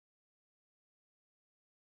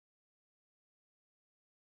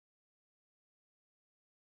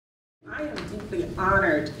I am deeply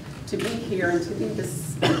honored to be here and to be the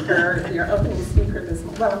speaker, your opening speaker this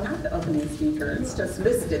morning. Well, I'm not the opening speaker, it's just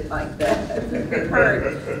listed like that. We've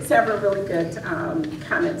heard several really good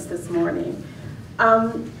comments this morning.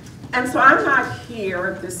 And so I'm not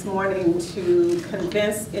here this morning to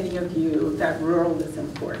convince any of you that rural is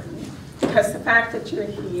important, because the fact that you're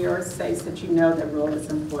here says that you know that rural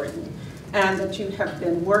is important and that you have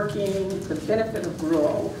been working for the benefit of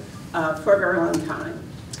rural for a very long time.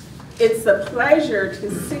 It's a pleasure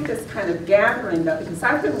to see this kind of gathering, though, because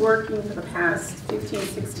I've been working for the past 15,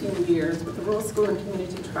 16 years with the Rural School and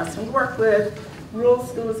Community Trust and work with rural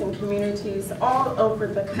schools and communities all over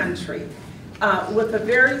the country with a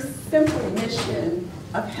very simple mission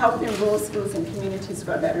of helping rural schools and communities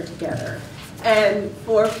grow better together. And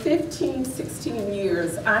for 15, 16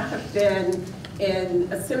 years, I have been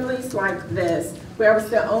in assemblies like this where I was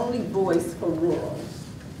the only voice for rural.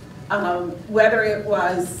 Whether it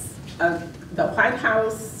was the White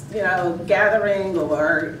House, gathering,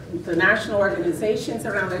 or the national organizations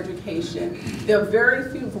around education, there are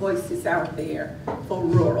very few voices out there for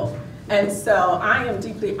rural. And so I am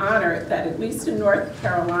deeply honored that at least in North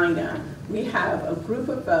Carolina, we have a group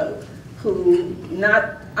of folks who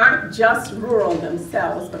aren't just rural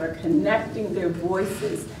themselves, but are connecting their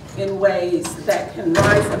voices in ways that can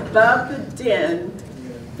rise above the din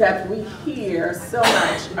that we hear so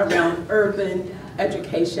much around urban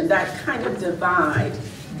education, that kind of divide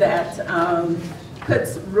that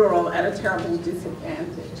puts rural at a terrible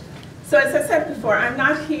disadvantage. So as I said before, I'm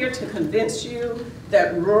not here to convince you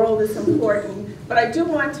that rural is important, but I do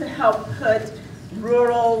want to help put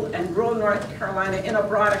rural and rural North Carolina in a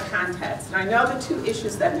broader context. And I know the two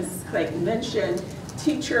issues that Mrs. Clayton mentioned,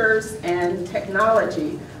 teachers and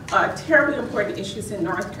technology, are terribly important issues in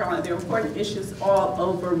North Carolina. They're important issues all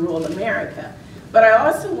over rural America. But I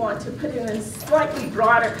also want to put it in a slightly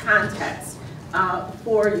broader context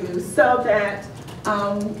for you so that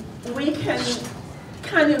we can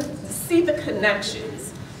kind of see the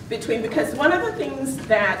connections between, because one of the things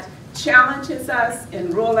that challenges us in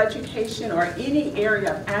rural education or any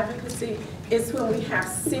area of advocacy is when we have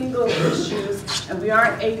single issues and we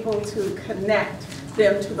aren't able to connect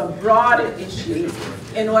them to the broader issues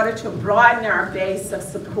in order to broaden our base of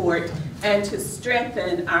support and to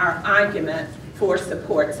strengthen our argument for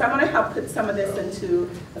support. So I'm going to help put some of this into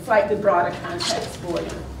a slightly broader context for you.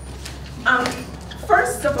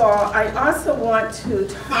 First of all, I also want to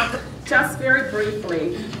talk just very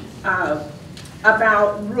briefly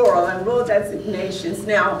about rural and rural designations.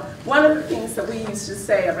 Now, one of the things that we used to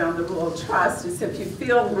say around the Rural Trust is if you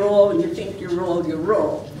feel rural and you think you're rural, you're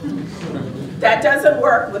rural. That doesn't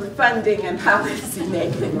work with funding and policy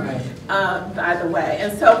making, by the way.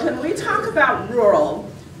 And so when we talk about rural,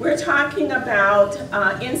 we're talking about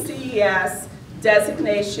NCES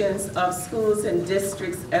designations of schools and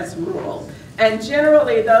districts as rural. And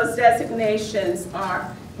generally, those designations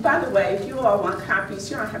are, by the way, if you all want copies,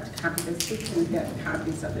 you don't have to copy this. We can get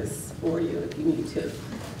copies of this for you if you need to.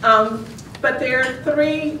 But there are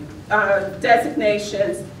three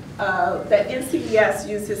designations that NCES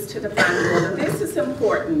uses to define rural. And this is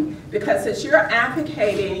important because as you're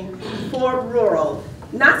advocating for rural,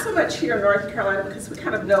 not so much here in North Carolina because we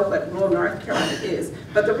kind of know what rural North Carolina is,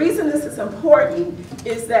 but the reason this is important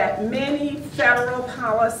is that many federal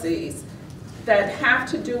policies that have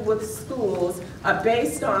to do with schools are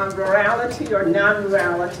based on rurality or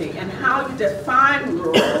non-rurality, and how you define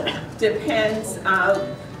rural depends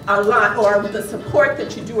a lot, or the support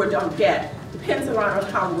that you do or don't get depends a lot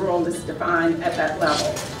on how rural is defined at that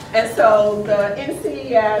level. And so the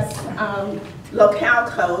NCES locale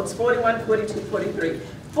codes, 41, 42, 43.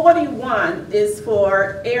 41 is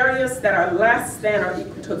for areas that are less than or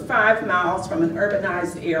equal to 5 miles from an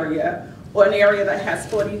urbanized area, or an area that has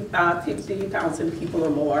 50,000 people or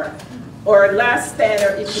more, or less than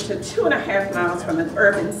or equal to 2.5 miles from an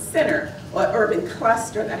urban center or urban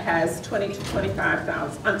cluster that has 25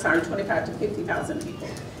 to 50,000 people.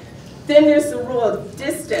 Then there's the rural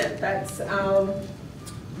distant, that's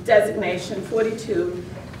designation 42,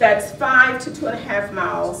 that's 5 to 2.5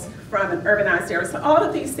 miles from an urbanized area. So all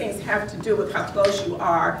of these things have to do with how close you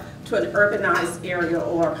are to an urbanized area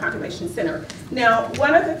or a population center. Now,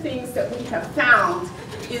 one of the things that we have found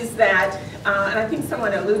is that, and I think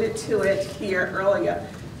someone alluded to it here earlier,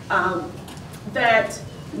 that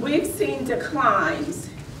we've seen declines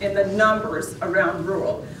in the numbers around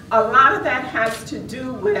rural. A lot of that has to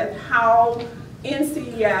do with how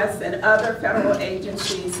NCES and other federal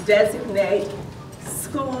agencies designate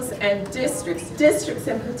schools and districts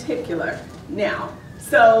in particular now.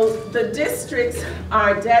 So the districts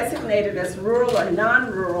are designated as rural or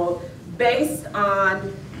non-rural based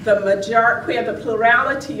on where the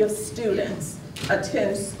plurality of students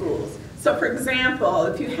attend schools. So for example,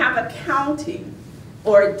 if you have a county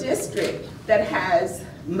or a district that has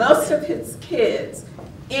most of its kids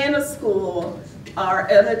in a school or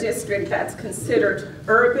in a district that's considered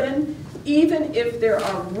urban, even if there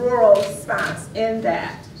are rural spots in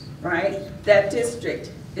that, right, that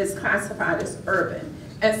district is classified as urban.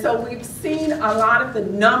 And so we've seen a lot of the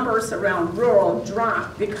numbers around rural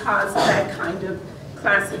drop because of that kind of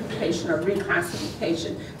classification or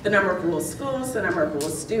reclassification, the number of rural schools, the number of rural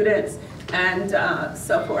students, and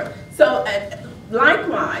so forth. So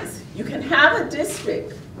likewise, you can have a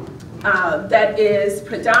district that is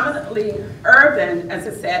predominantly urban, as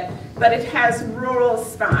I said, but it has rural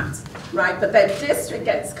spots, right? But that district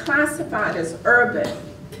gets classified as urban,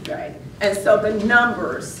 right? And so the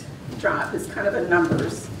numbers drop. It's kind of a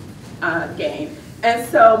numbers game. And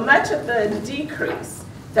so much of the decrease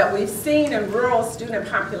that we've seen in rural student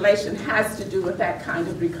population has to do with that kind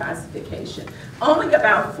of reclassification. Only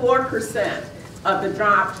about 4% of the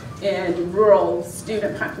drop in rural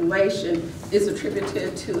student population is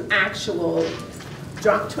attributed to an actual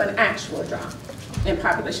drop in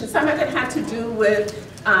population. Some of it had to do with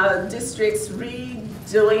districts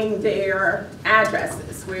redoing their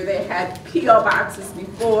addresses, where they had P.O. boxes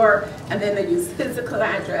before, and then they used physical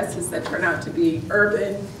addresses that turn out to be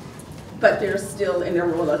urban, but they're still in their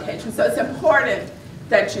rural location. So it's important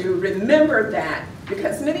that you remember that,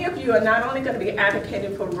 because many of you are not only going to be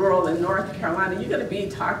advocating for rural in North Carolina, you're going to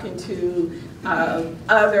be talking to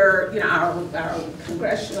other, our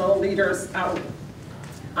congressional leaders, our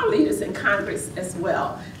leaders in Congress as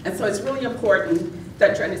well. And so it's really important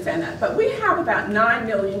that you understand that. But we have about 9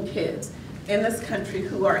 million kids in this country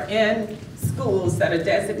who are in schools that are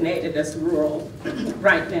designated as rural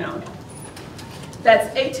right now.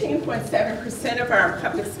 That's 18.7% of our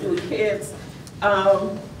public school kids.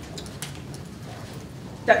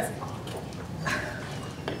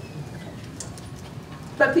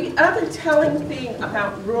 But the other telling thing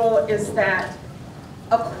about rural is that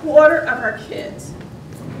a quarter of our kids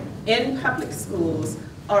in public schools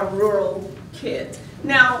are rural kids.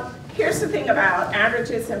 Now, here's the thing about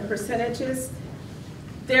averages and percentages.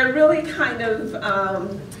 They're really kind of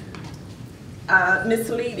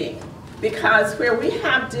misleading, because where we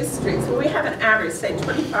have districts, where we have an average, say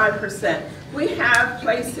 25%, we have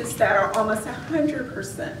places that are almost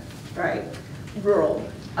 100%, right, rural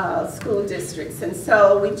school districts. And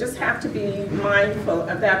so we just have to be mindful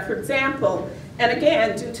of that. For example, and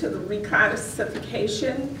again, due to the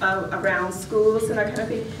reclassification around schools and that kind of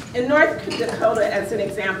thing, in North Dakota, as an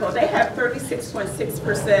example, they have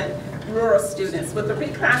 36.6% rural students. With the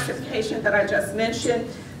reclassification that I just mentioned,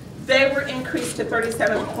 they were increased to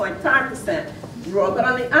 37.5% rural. But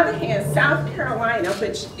on the other hand, South Carolina,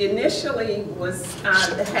 which initially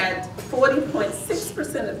had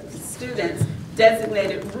 40.6% of students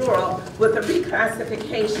designated rural, with the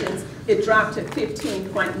reclassifications, it dropped to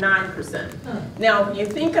 15.9%. Now, when you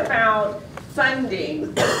think about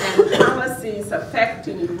funding and policies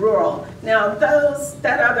affecting rural, now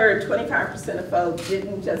that other 25% of folks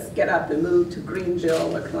didn't just get up and move to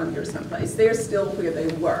Greenville or Columbia or someplace. They're still where they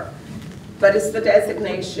were. But it's the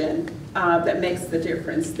designation that makes the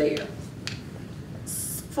difference there.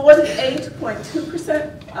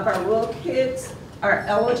 48.2% of our rural kids are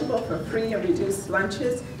eligible for free and reduced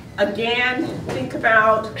lunches. Again, think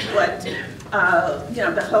about what,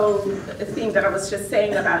 the whole thing that I was just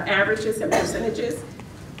saying about averages and percentages.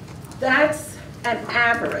 That's an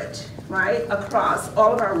average, right, across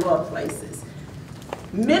all of our rural places.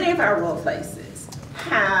 Many of our rural places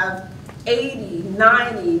have 80,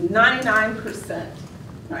 90, 99%,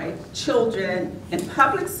 right, children in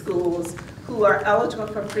public schools who are eligible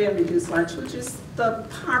for free and reduced lunch, which is the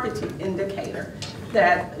poverty indicator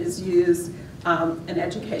that is used in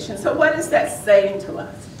education. So what is that saying to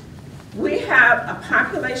us? We have a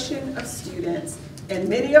population of students in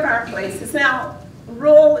many of our places. Now,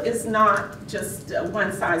 rural is not just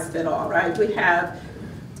one size fits all, right? We have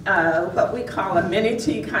what we call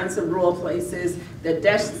amenity kinds of rural places, the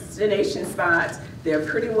destination spots. They're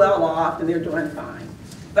pretty well off and they're doing fine.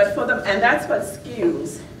 But for them, and that's what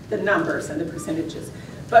skews the numbers and the percentages.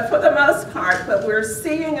 But for the most part, what we're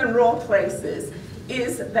seeing in rural places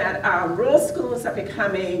is that our rural schools are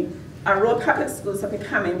becoming, our rural public schools are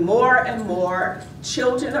becoming more and more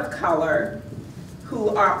children of color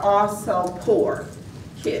who are also poor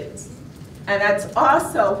kids. And that's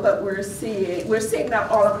also what we're seeing. We're seeing that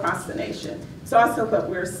all across the nation. It's also what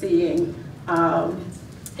we're seeing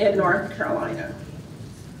in North Carolina.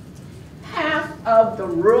 Half of the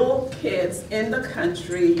rural kids in the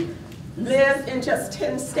country live in just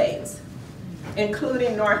 10 states.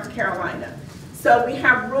 including North Carolina. So we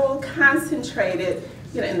have rural concentrated,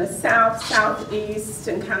 in the south, southeast,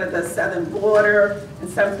 and kind of the southern border, and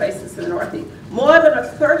some places in the northeast. More than a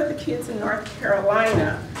third of the kids in North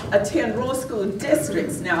Carolina attend rural school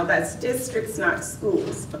districts. Now that's districts, not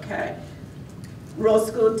schools, okay? Rural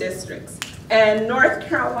school districts. And North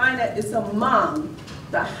Carolina is among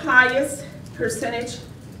the highest percentage,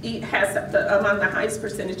 among the highest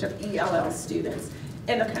percentage of ELL students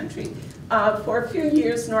in the country. For a few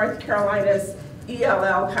years, North Carolina's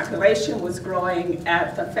ELL population was growing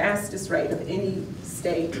at the fastest rate of any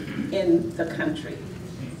state in the country.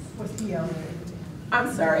 What's ELL?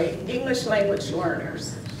 I'm sorry, English language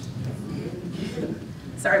learners.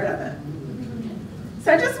 Sorry about that.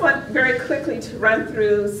 So I just want very quickly to run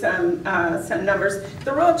through some numbers.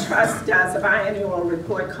 The Rural Trust does a biannual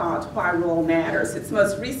report called Why Rural Matters. Its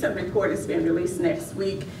most recent report is being released next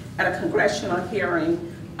week at a congressional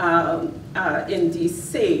hearing in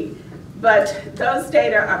DC. But those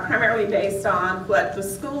data are primarily based on what the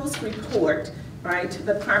schools report, right, to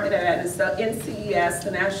the Department of Ed. So NCES,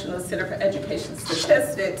 the National Center for Education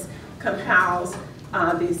Statistics, compiles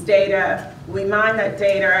these data. We mine that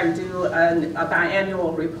data and do a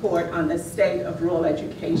biannual report on the state of rural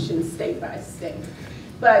education state by state.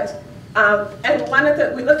 But,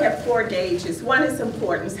 and we look at 4 gauges. One is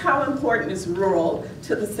importance. How important is rural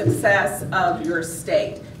to the success of your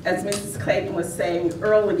state? As Mrs. Clayton was saying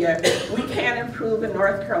earlier, we can't improve in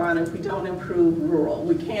North Carolina if we don't improve rural.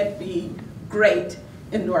 We can't be great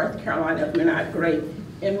in North Carolina if we're not great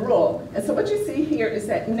in rural. And so what you see here is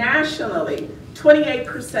that nationally,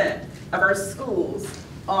 28% of our schools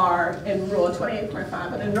are in rural, 28.5%.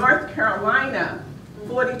 But in North Carolina,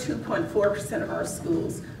 42.4% of our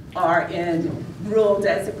schools are in rural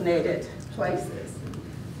designated places.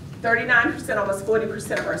 39%, almost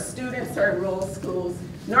 40% of our students are in rural schools.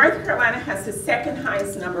 North Carolina has the second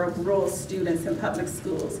highest number of rural students in public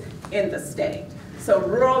schools in the state. So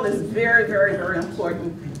rural is very, very, very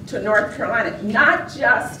important to North Carolina, not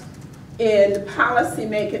just in policy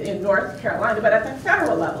making in North Carolina, but at the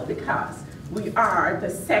federal level, because we are the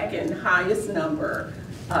second highest number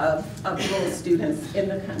of rural students in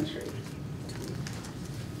the country.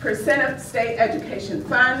 Percent of state education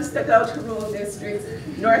funds that go to rural districts,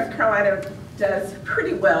 North Carolina does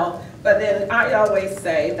pretty well, but then I always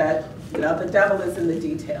say that, the devil is in the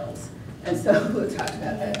details. And so we'll talk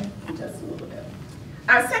about that in just a little bit.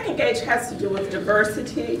 Our second gauge has to do with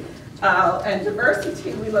diversity. And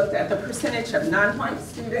diversity, we looked at the percentage of non-white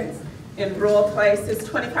students in rural places,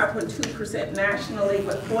 25.2% nationally,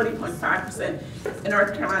 but 40.5% in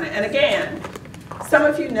North Carolina. And again, some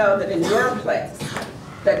of you know that in your place,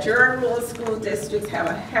 that your rural school districts have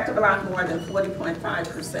a heck of a lot more than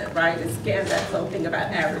 40.5%, right? It's, again, that whole thing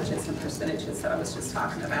about averages and percentages that I was just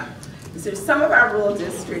talking about. There's some of our rural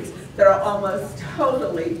districts that are almost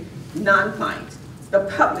totally non-white,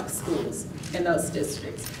 the public schools in those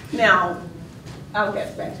districts. Now, I'll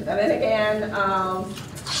get back to that. And again,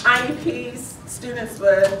 IEPs, students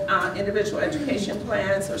with individual education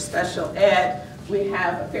plans or special ed, we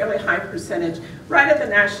have a fairly high percentage, right at the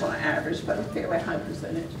national average, but a fairly high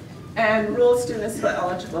percentage. And rural students who are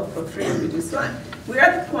eligible for free and reduced lunch. We're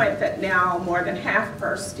at the point that now more than half of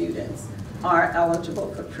our students are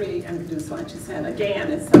eligible for free and reduced lunches. And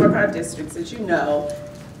again, in some of our districts, as you know,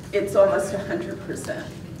 it's almost 100%,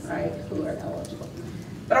 right, who are eligible.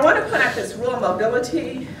 But I want to point out this rural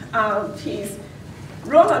mobility piece.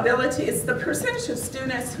 Rural mobility is the percentage of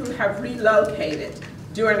students who have relocated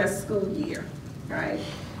during a school year, right?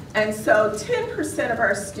 And so 10% of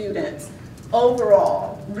our students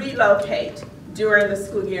overall relocate during the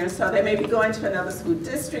school year, and so they may be going to another school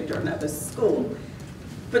district or another school.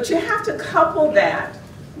 But you have to couple that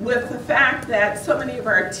with the fact that so many of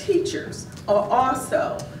our teachers are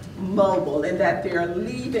also mobile in that they're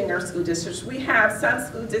leaving our school districts. We have some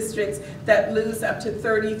school districts that lose up to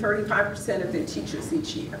 35% of their teachers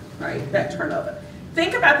each year, right, that turnover.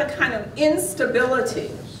 Think about the kind of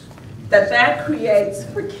instability that creates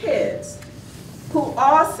for kids who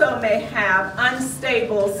also may have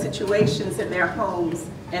unstable situations in their homes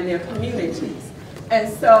and their communities.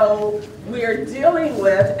 And so we're dealing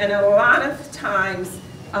with, and a lot of times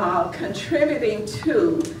contributing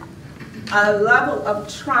to, a level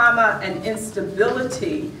of trauma and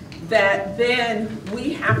instability that then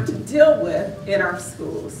we have to deal with in our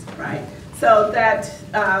schools, right? So that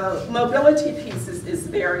mobility piece is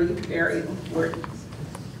very, very important.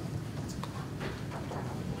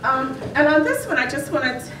 And on this one, I just want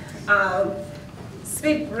to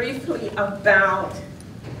speak briefly about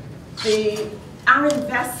our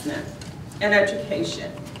investment in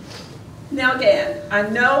education. Now again, I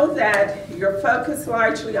know that you're focused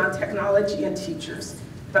largely on technology and teachers,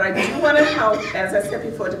 but I do want to help, as I said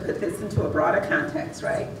before, to put this into a broader context,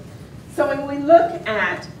 right? So when we look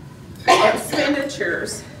at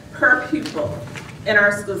expenditures per pupil in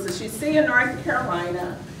our schools, as you see in North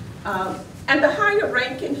Carolina, and the higher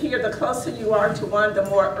ranking here, the closer you are to one, the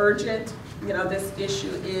more urgent, this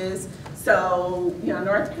issue is. So,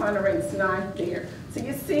 North Carolina ranks 9th there. So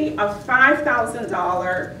you see a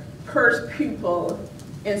 $5,000 per pupil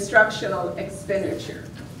instructional expenditure.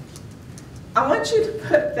 I want you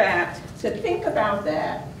to think about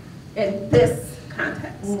that in this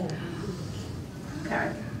context.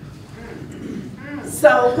 Okay?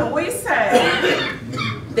 So when we say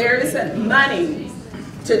there isn't money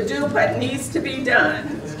to do what needs to be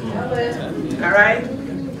done, all right?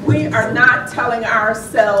 We are not telling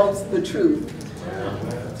ourselves the truth,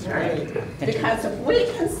 right? Because if we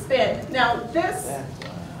can spend, now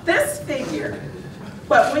this figure,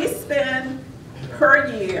 what we spend per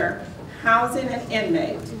year housing an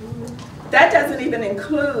inmate, that doesn't even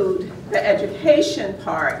include the education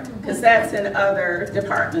part, because that's in other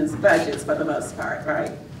departments' budgets for the most part,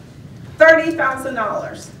 right?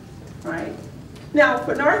 $30,000, right? Now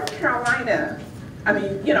for North Carolina, I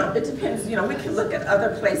mean, it depends, we can look at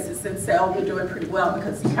other places and say, oh, we're doing pretty well,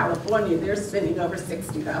 because in California, they're spending over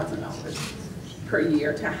 $60,000 per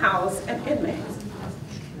year to house an inmate.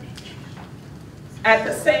 At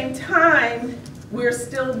the same time, we're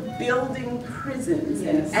still building prisons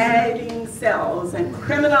and adding cells and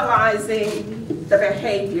criminalizing the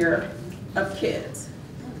behavior of kids.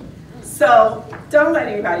 So don't let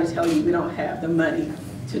anybody tell you we don't have the money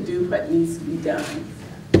to do what needs to be done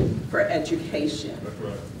for education.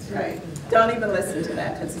 That's right. Don't even listen to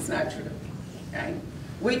that, because it's not true. Right?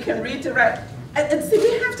 We can redirect, and see,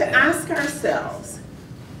 we have to ask ourselves,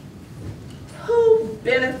 who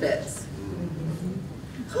benefits?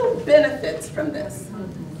 Who benefits from this?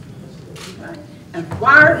 Right? And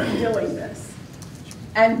why are we doing this?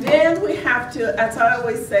 And then we have to, as I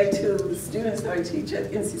always say to the students that I teach at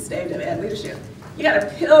NC State and Ed Leadership, you got to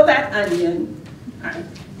peel that onion, right?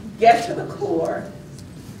 Get to the core,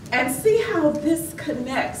 and see how this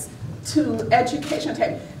connects to education.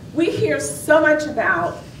 We hear so much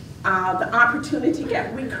about the opportunity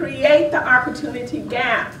gap. We create the opportunity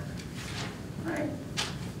gap, right?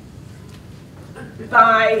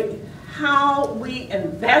 By how we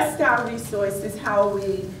invest our resources, how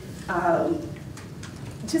we,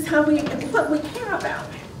 what we care about,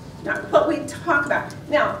 not what we talk about.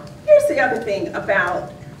 Now, here's the other thing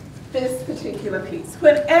about this particular piece.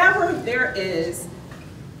 Whenever there is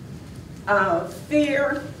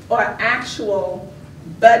fear or actual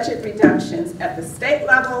budget reductions at the state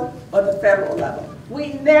level or the federal level,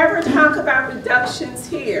 we never talk about reductions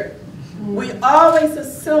here. We always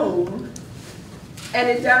assume, and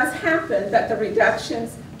it does happen, that the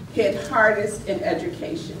reductions hit hardest in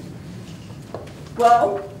education.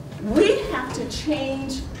 Well, we have to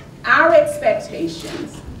change our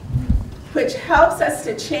expectations, which helps us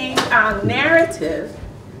to change our narrative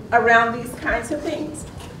around these kinds of things.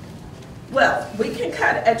 Well, we can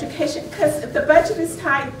cut education, because if the budget is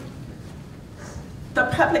tight, the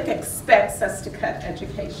public expects us to cut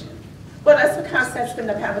education. Well, that's because that's been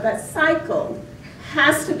the path. That cycle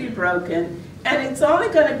has to be broken, and it's only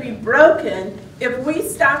going to be broken if we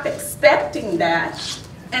stop expecting that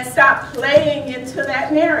and stop playing into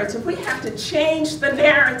that narrative. We have to change the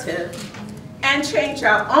narrative and change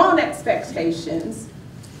our own expectations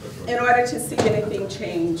in order to see anything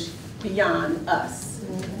change beyond us.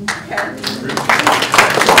 Okay?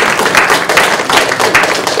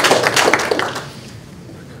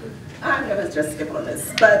 I'm going to just skip on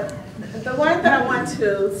this, but the one that I want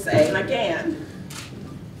to say, and again,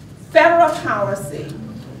 federal policy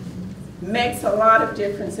makes a lot of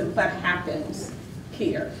difference in what happens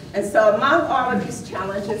here. And so among all of these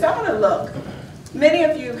challenges, I want to look. Many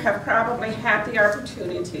of you have probably had the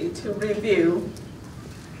opportunity to review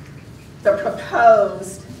the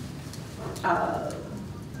proposed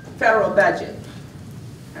federal budget.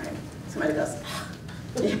 All right. Somebody goes,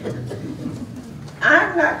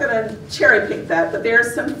 I'm not going to cherry pick that, but there are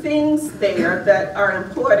some things there that are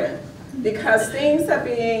important, because things are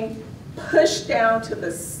being pushed down to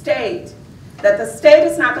the state that the state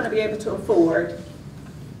is not going to be able to afford,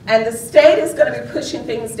 and the state is going to be pushing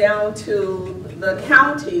things down to the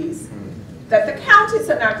counties that the counties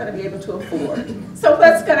are not going to be able to afford. So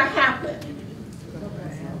what's going to happen?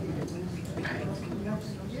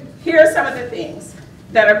 Here are some of the things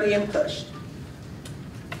that are being pushed.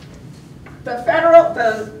 The federal,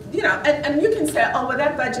 and you can say, oh, well,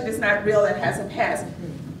 that budget is not real, it hasn't passed.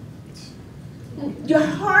 Your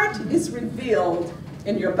heart is revealed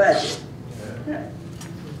in your budget.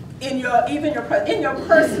 In your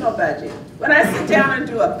personal budget. When I sit down and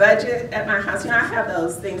do a budget at my house, I have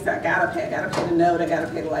those things I gotta pay the note, I gotta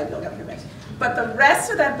pay the light bill, I gotta pay the rent. But the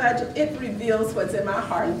rest of that budget, it reveals what's in my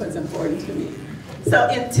heart and what's important to me. So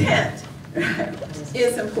intent, right,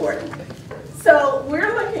 is important. So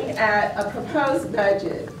we're looking at a proposed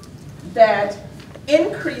budget that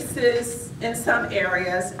increases in some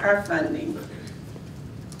areas our funding.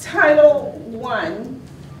 Title I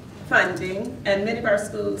funding, and many of our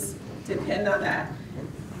schools depend on that,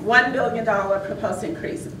 $1 billion proposed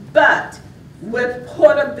increase, but with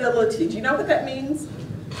portability. Do you know what that means?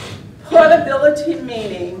 Portability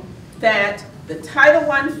meaning that the Title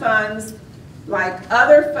I funds, like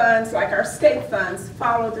other funds, like our state funds,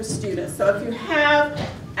 follow the students. So if you have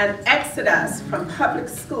an exodus from public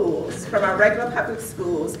schools, from our regular public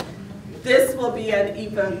schools, this will be an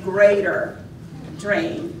even greater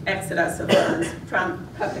drain, exodus of funds from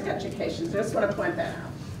public education. Just want to point that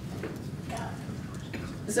out.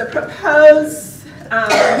 The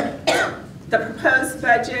proposed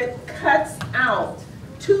budget cuts out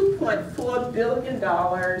 $2.4 billion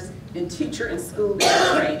in teacher and school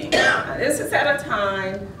leader training. Now, this is at a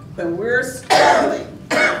time when we're struggling,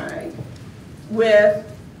 right, with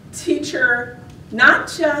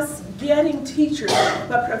not just getting teachers,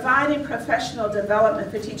 but providing professional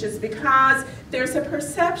development for teachers, because there's a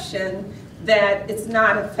perception that it's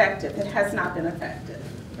not effective. It has not been effective,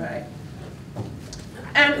 right?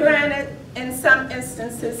 And granted, in some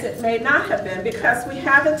instances it may not have been, because we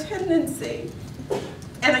have a tendency,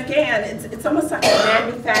 and again, it's almost like a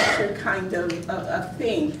manufactured kind of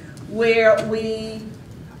thing, where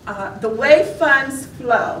the way funds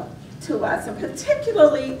flow to us, and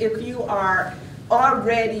particularly if you are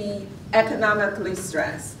already economically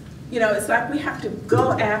stressed, it's like we have to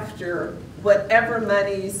go after whatever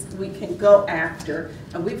monies we can go after,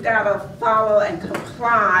 and we've got to follow and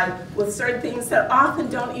comply with certain things that often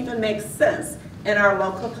don't even make sense in our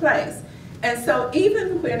local place. And so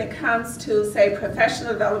even when it comes to, say,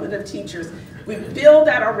 professional development of teachers, we build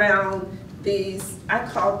that around these, I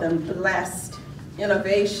call them blessed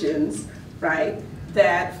innovations, right,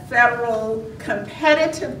 that federal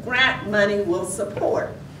competitive grant money will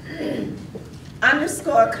support.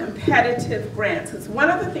 Underscore competitive grants. Because one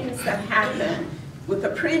of the things that happened with the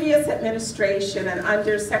previous administration and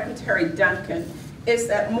under Secretary Duncan is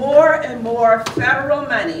that more and more federal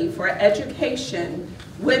money for education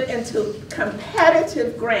went into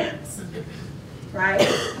competitive grants, right?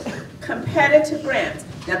 Competitive grants.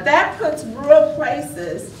 Now that puts rural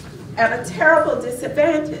places at a terrible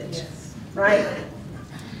disadvantage, right?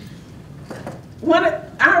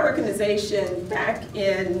 Our organization back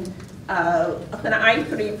in when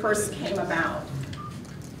I3 first came about,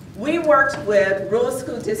 we worked with rural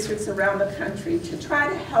school districts around the country to try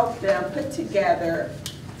to help them put together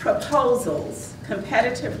proposals,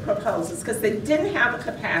 competitive proposals, because they didn't have the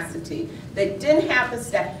capacity, they didn't have the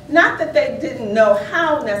staff, not that they didn't know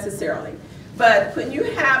how necessarily, but when you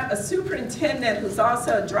have a superintendent who's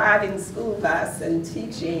also driving school bus and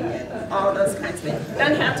teaching and all those kinds of things,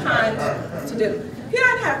 doesn't have time to do. You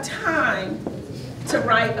don't have time to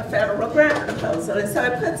write a federal grant proposal, and so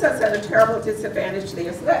it puts us at a terrible disadvantage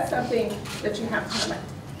there. So that's something that you have to talk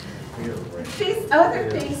about. These other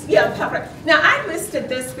things, public. Now I listed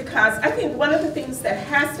this because I think one of the things that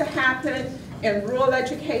has to happen in rural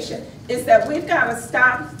education is that we've got to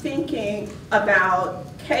stop thinking about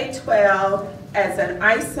K-12 as an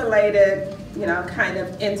isolated, kind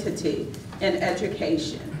of entity in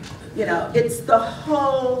education. It's the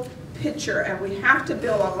whole picture, and we have to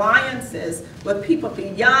build alliances with people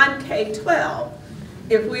beyond K-12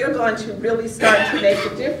 if we are going to really start to make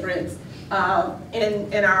a difference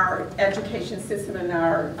in our education system and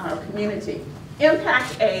our community.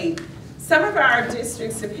 Impact aid. Some of our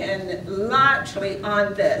districts depend largely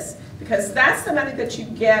on this, because that's the money that you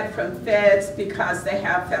get from feds because they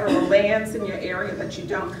have federal lands in your area that you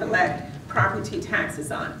don't collect property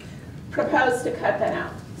taxes on. Propose to cut that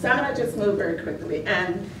out. So I'm going to just move very quickly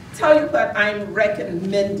and tell you what I'm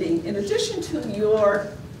recommending in addition to your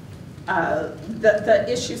the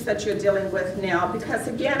issues that you're dealing with now, because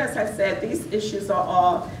again, as I said, these issues are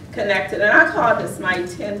all connected, and I call this my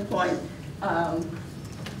 10-point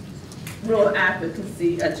rural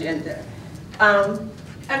advocacy agenda. And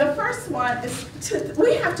the first one is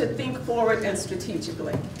we have to think forward and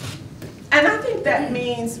strategically. And I think that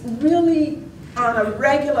means really on a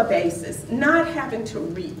regular basis, not having to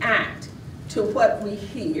react to what we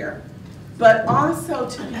hear, but also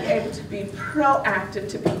to be able to be proactive,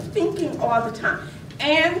 to be thinking all the time.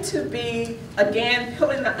 and to be, again,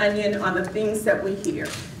 peeling the onion on the things that we hear.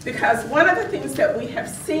 Because one of the things that we have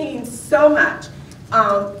seen so much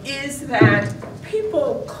is that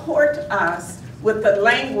people court us with the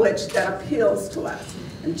language that appeals to us.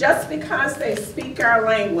 And just because they speak our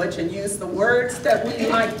language and use the words that we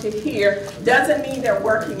like to hear doesn't mean they're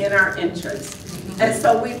working in our interest. And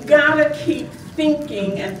so we've got to keep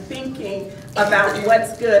thinking and thinking about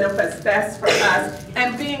what's good and what's best for us,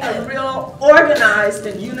 and being a real organized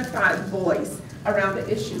and unified voice around the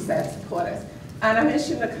issues that support us. And I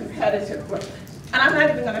mentioned the competitive work. And I'm not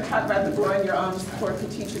even going to talk about the growing your own support for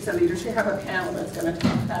teachers and leaders. You have a panel that's going to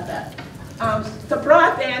talk about that. The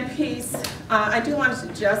broadband piece, I do want to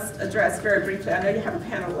just address very briefly. I know you have a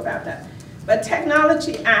panel about that. But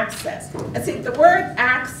technology access. And see, the word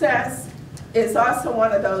access is also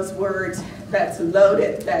one of those words that's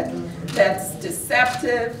loaded, that's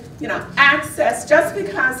deceptive. You know, access, just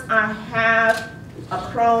because I have a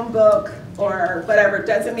Chromebook or whatever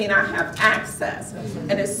doesn't mean I have access.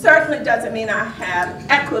 And it certainly doesn't mean I have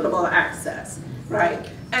equitable access, right?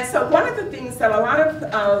 And so one of the things that a lot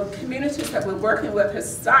of communities that we're working with have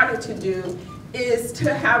started to do is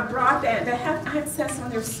to have broadband, to have access on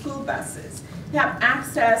their school buses, to have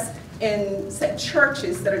access in, say,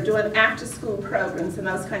 churches that are doing after-school programs and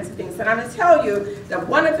those kinds of things. And I'm going to tell you that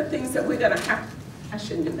one of the things that we're going to have, I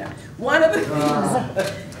shouldn't do that, one of the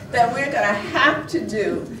things that we're going to have to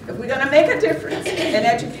do, if we're going to make a difference in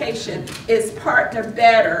education, is partner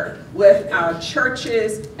better with our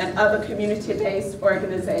churches and other community-based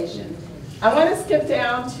organizations. I want to skip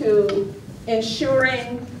down to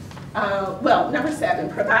ensuring, well, number 7,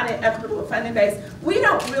 providing equitable funding base. We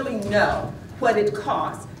don't really know what it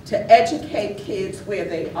costs to educate kids where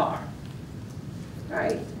they are,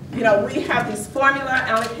 right? You know, we have these formula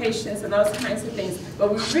allocations and those kinds of things,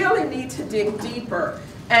 but we really need to dig deeper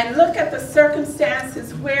and look at the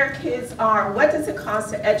circumstances where kids are. What does it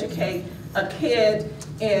cost to educate a kid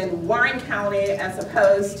in Warren County as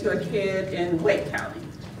opposed to a kid in Wake County,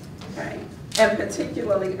 right? And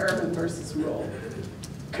particularly urban versus rural.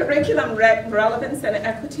 Curriculum relevance and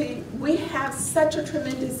equity, we have such a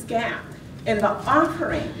tremendous gap in the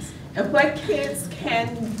offerings and what kids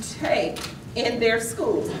can take in their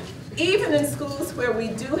schools. Even in schools where we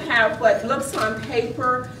do have what looks on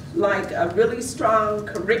paper like a really strong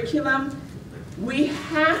curriculum, we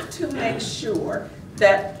have to make sure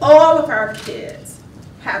that all of our kids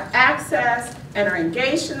have access and are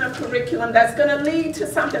engaged in a curriculum that's going to lead to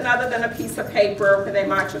something other than a piece of paper when they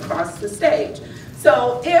march across the stage.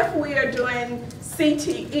 So if we are doing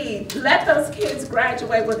CTE, let those kids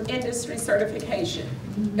graduate with industry certification.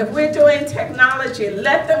 If we're doing technology,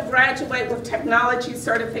 let them graduate with technology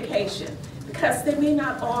certification, because they may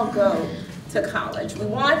not all go to college. We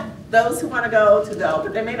want those who want to go,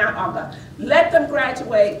 but they may not all go. Let them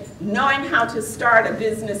graduate knowing how to start a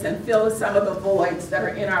business and fill some of the voids that are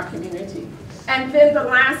in our community. And then the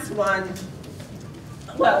last one,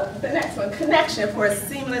 well, the next one, connection for a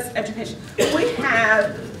seamless education. We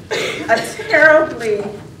have a terribly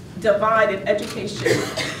divided education.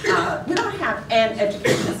 We don't have an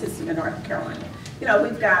education system in North Carolina. You know,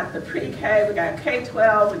 we've got the pre-K, we got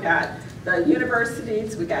K-12, we got the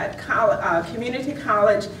universities, we got community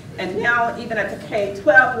college, and now even at the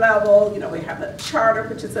K-12 level, you know, we have the charter,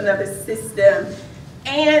 which is another system,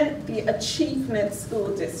 and the achievement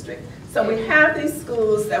school district. So we have these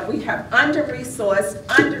schools that we have under-resourced,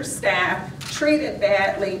 understaffed, treated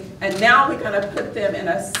badly, and now we're going to put them in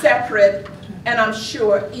a separate, and I'm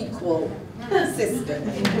sure equal, system.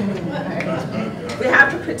 We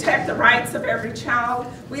have to protect the rights of every child.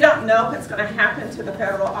 We don't know what's going to happen to the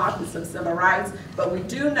Federal Office of Civil Rights, but we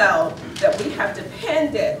do know that we have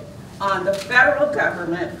depended on the federal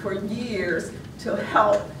government for years to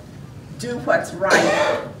help do what's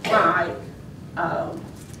right by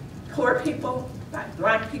poor people, by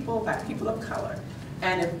black people, by people of color.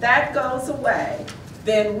 And if that goes away,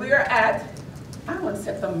 then we're at, I don't want to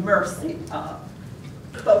say the mercy of,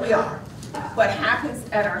 but we are, what happens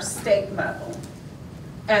at our state level.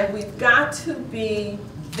 And we've got to be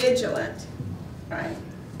vigilant, right?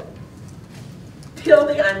 Peel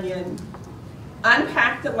the onion,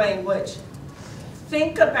 unpack the language,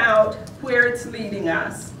 think about where it's leading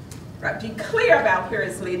us, right? Be clear about where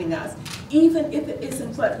it's leading us, even if it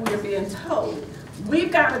isn't what we're being told.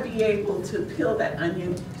 We've got to be able to peel that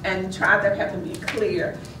onion and try to have them be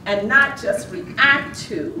clear and not just react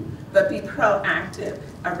to, but be proactive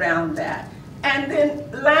around that. And then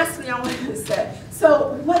lastly, I want to say,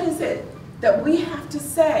 so what is it that we have to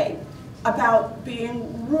say about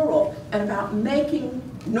being rural and about making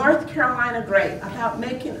North Carolina great, about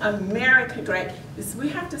making America great, is we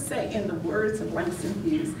have to say, in the words of Langston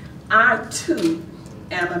Hughes, I too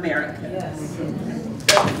am American. Yes.